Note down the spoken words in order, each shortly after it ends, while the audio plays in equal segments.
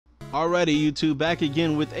Alrighty, YouTube, back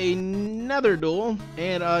again with another duel,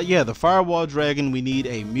 and yeah, the Firewall Dragon. We need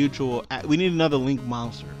a we need another Link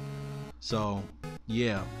monster. So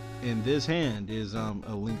yeah, in this hand is a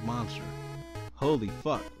Link monster. Holy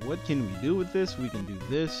fuck! What can we do with this? We can do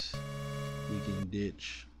this. We can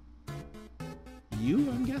ditch you,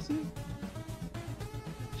 I'm guessing.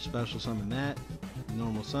 Special summon that.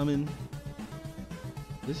 Normal summon.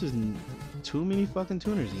 This is too many fucking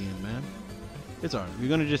tuners again, man. It's alright. We're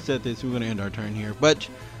gonna just set this. We're gonna end our turn here. But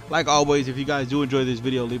like always, if you guys do enjoy this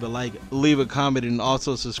video, leave a like, leave a comment, and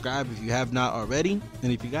also subscribe if you have not already.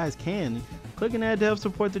 And if you guys can, click an ad to help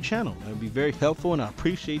support the channel. That would be very helpful, and I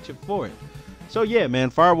appreciate you for it. So yeah, man,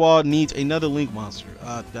 Firewall needs another Link monster.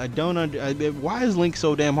 I don't why is Link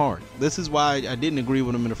so damn hard? This is why I didn't agree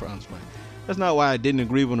with him in the first place. That's not why I didn't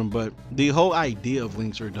agree with him, but the whole idea of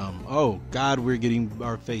Links are dumb. Oh God, we're getting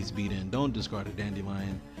our face beat in. Don't discard a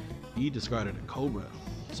Dandelion. He discarded a Cobra,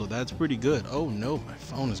 so that's pretty good. Oh no, my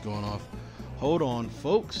phone is going off. Hold on,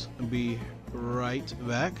 folks. Be right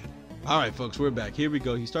back. All right, folks, we're back. Here we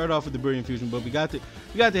go. He started off with the Brilliant Fusion, but we got the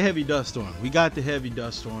heavy dust storm. We got the heavy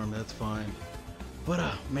dust storm. That's fine.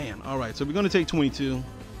 But man, all right. So we're gonna take 22.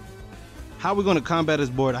 How we're gonna combat this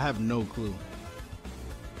board, I have no clue.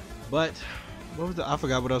 But what was I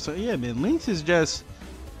forgot what I was saying. Yeah, man, Links is just.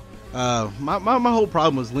 My whole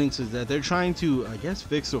problem with Links is that they're trying to, I guess,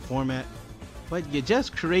 fix the format, but you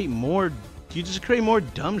just create more. You just create more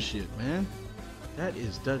dumb shit, man.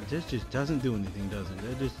 This just doesn't do anything, does it?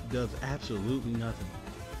 That just does absolutely nothing.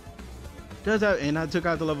 Does that? And I took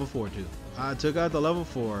out the level 4 too. I took out the level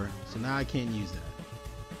 4, so now I can't use that.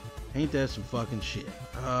 Ain't that some fucking shit?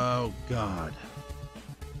 Oh God.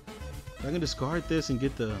 I can discard this and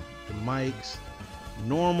get the mics.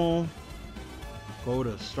 Normal. Go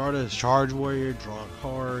to start as Charge Warrior, draw a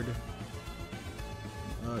card.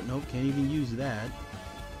 Nope, can't even use that.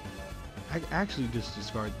 I actually just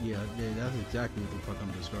discard. Yeah, that's exactly what the fuck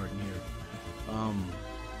I'm discarding here.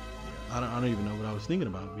 I don't even know what I was thinking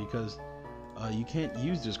about, because you can't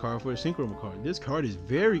use this card for a synchro card. This card is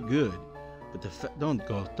very good, but don't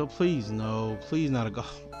go. Don't, please, no, please not a go.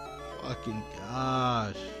 Fucking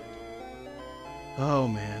gosh. Oh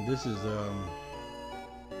man, this is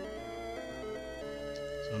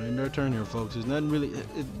So in their turn here, folks. There's nothing really.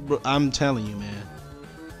 I'm telling you, man.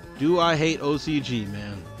 Do I hate OCG,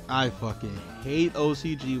 man? I fucking hate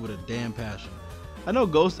OCG with a damn passion. I know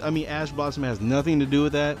Ash Blossom has nothing to do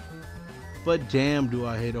with that, but damn, do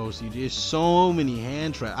I hate OCG? There's so many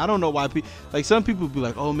hand traps. I don't know why people like some people be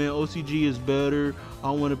like, oh man, OCG is better.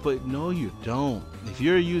 I want to play. No, you don't. If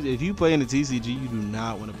you play in the TCG, you do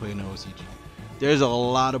not want to play in the OCG. There's a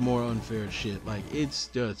lot of more unfair shit. Like, it's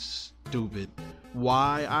just stupid.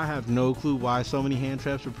 Why? I have no clue why so many hand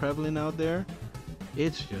traps are prevalent out there.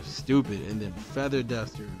 It's just stupid. And then Feather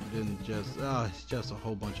Duster, then it's just a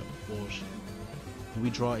whole bunch of bullshit. And we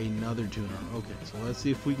draw another tuner. Okay, so let's see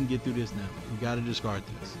if we can get through this now. We gotta discard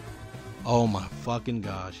this. Oh my fucking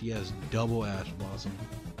gosh, he has double Ash Blossom.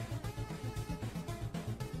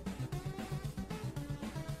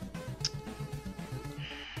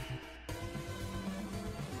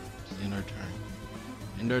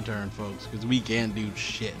 End our turn, folks, because we can't do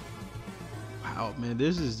shit. Wow, man,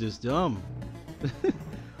 this is just dumb.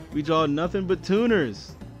 We draw nothing but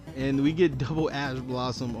tuners, and we get double Ash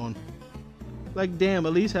Blossom on. Like, damn,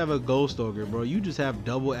 at least have a Ghost Ogre, bro. You just have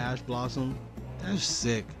double Ash Blossom. That's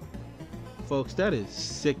sick, folks. That is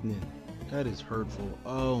sickening. That is hurtful.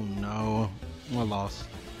 Oh no, I lost.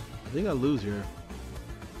 I think I lose here.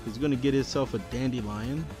 He's gonna get himself a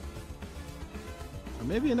Dandelion. Or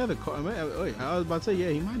maybe another card. Wait, I was about to say, yeah,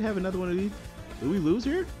 he might have another one of these. Did we lose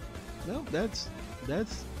here? No, that's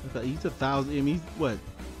he's 1,000. I mean, he's what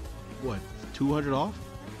 200 off?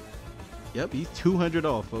 Yep, he's 200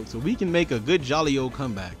 off, folks. So we can make a good jolly old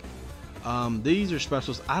comeback. These are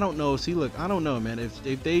specials. I don't know. See, look, I don't know, man.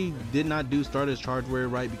 If they did not do start as Charge Warrior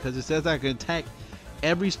right, because it says I can attack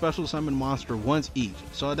every special summon monster once each.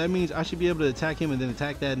 So that means I should be able to attack him and then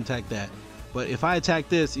attack that and attack that. But if I attack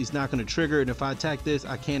this, he's not going to trigger, and if I attack this,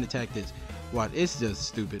 I can't attack this. What? It's just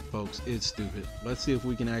stupid, folks. It's stupid. Let's see if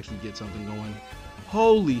we can actually get something going.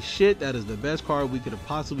 Holy shit, that is the best card we could have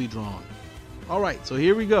possibly drawn. Alright, so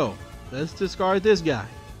here we go. Let's discard this guy.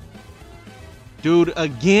 Dude,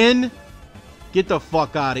 again? Get the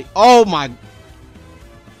fuck out of here. Oh my...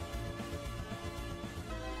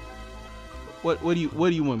 What do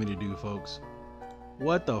you want me to do, folks?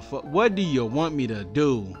 What the fuck? What do you want me to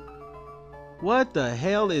do? What the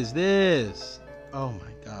hell is this? Oh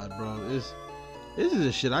my God, bro. This is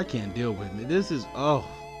the shit I can't deal with, man. This is, oh,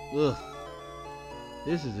 ugh.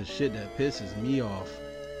 This is the shit that pisses me off.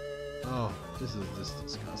 Oh, this is just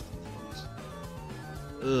disgusting, folks.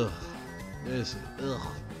 Ugh. This is, ugh.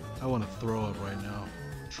 I want to throw up right now.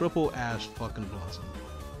 Triple Ash fucking Blossom.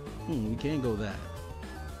 We can't go that.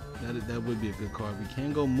 That would be a good card. We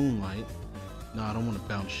can go Moonlight. No, I don't want to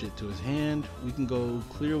bounce shit to his hand. We can go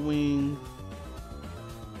Clear Wing.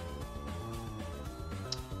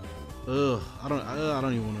 Ugh, I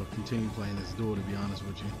don't even want to continue playing this duel, to be honest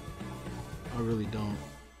with you. I really don't.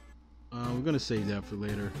 We're gonna save that for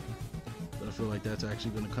later, but I feel like that's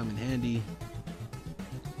actually gonna come in handy.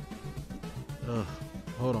 Ugh,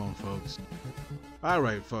 hold on, folks. All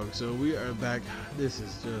right, folks. So we are back. This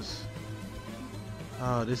is just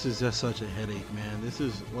such a headache, man. This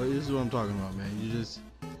is what I'm talking about, man. You just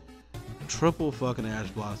triple fucking Ash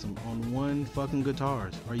Blossom on one fucking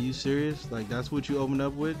guitars. Are you serious? Like, that's what you opened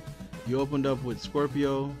up with? You opened up with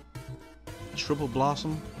Scorpio, triple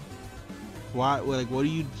Blossom? Why? Like, what are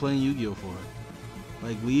you playing Yu-Gi-Oh for?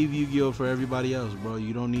 Like, leave Yu-Gi-Oh for everybody else, bro.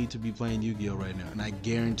 You don't need to be playing Yu-Gi-Oh right now. And I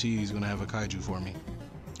guarantee you he's gonna have a kaiju for me.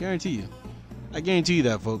 Guarantee you. I guarantee you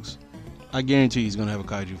that, folks. I guarantee he's gonna have a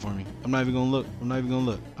kaiju for me. I'm not even gonna look. I'm not even gonna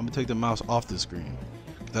look. I'm gonna take the mouse off the screen.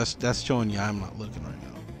 That's showing you I'm not looking right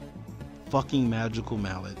now. Fucking Magical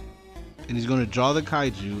Mallet. And he's gonna draw the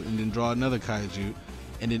kaiju and then draw another kaiju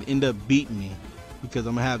and then end up beating me because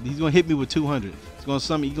he's gonna hit me with 200. He's gonna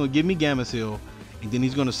summon. He's gonna give me Gamma Seal, and then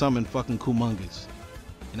he's gonna summon fucking Kumungus,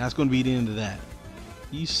 and that's gonna be the end of that.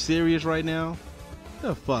 You serious right now? Get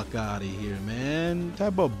the fuck out of here, man. What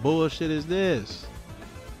type of bullshit is this?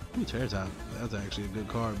 Ooh, Terratop. That's actually a good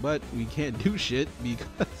card, but we can't do shit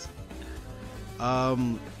because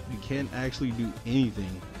we can't actually do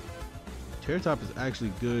anything. Terratop is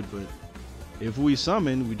actually good, but if we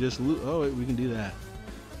summon, we just lose. Oh, wait, we can do that.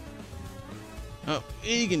 Oh,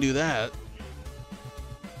 you can do that.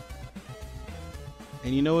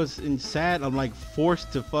 And you know what's sad? I'm like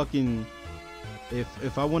forced to fucking,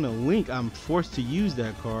 if I want to link, I'm forced to use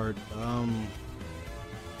that card.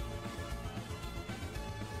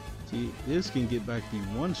 See, this can get back the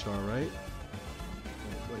 1-star, right?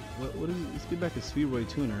 Wait, what is it? Let's get back to Speedroid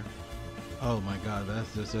Tuner. Oh my god,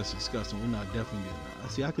 that's disgusting. We're not definitely getting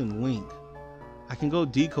that. See, I can link. I can go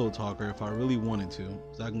Decode Talker if I really wanted to.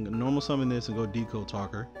 So I can normal summon this and go Decode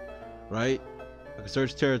Talker, right? I can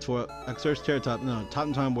search Territory. I can search Terratop. No, Top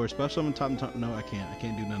and Time Board Special Summon. Top and Time. No, I can't. I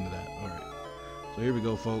can't do none of that. All right. So here we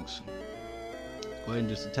go, folks. Go ahead and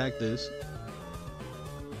just attack this.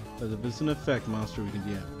 Because if it's an effect monster, we can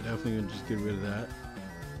definitely gonna just get rid of that.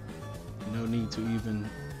 No need to even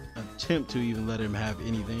attempt to even let him have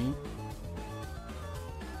anything.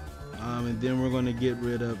 And then we're gonna get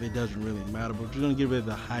rid of. It doesn't really matter, but we're just gonna get rid of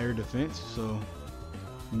the higher defense. So.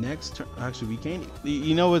 Next turn, actually we can't.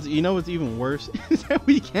 You know what's even worse is that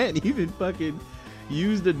we can't even fucking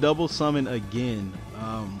use the double summon again.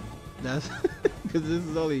 That's because this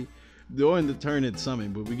is only during the turn it's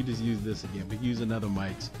summoned, but we can just use this again. We can use another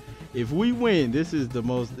mics. If we win, this is the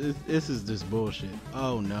most. This is just bullshit.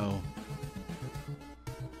 Oh no.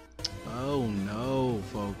 Oh no,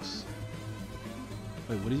 folks.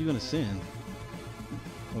 Wait, what are you gonna send?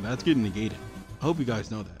 Well, that's getting negated. I hope you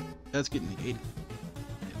guys know that. That's getting negated.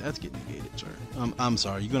 That's getting negated, sir. I'm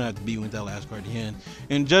sorry. You're gonna have to beat with that last card in hand.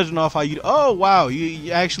 And judging off how you, oh wow,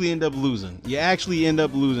 you actually end up losing. You actually end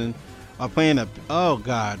up losing by playing a. Oh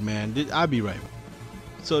god, man, I'll be right back.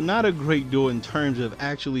 So not a great duel in terms of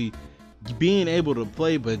actually being able to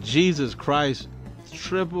play, but Jesus Christ,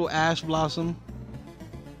 triple Ash Blossom.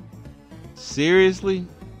 Seriously,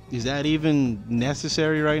 is that even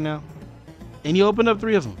necessary right now? And he opened up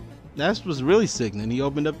 3 of them. That was really sickening. He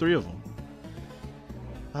opened up 3 of them.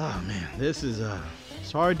 Oh man, this is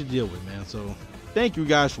it's hard to deal with, man. So thank you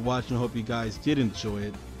guys for watching. Hope you guys did enjoy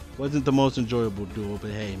it. Wasn't the most enjoyable duel,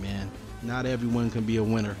 but hey man, not everyone can be a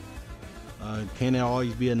winner. Can't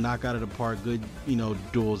always be a knockout of the park, good, you know,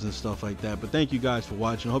 duels and stuff like that. But thank you guys for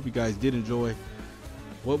watching. Hope you guys did enjoy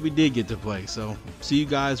what we did get to play. So see you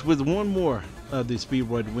guys with one more of the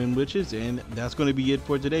Speedroid Windwitches, and that's going to be it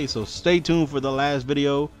for today. So stay tuned for the last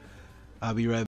video. I'll be right back.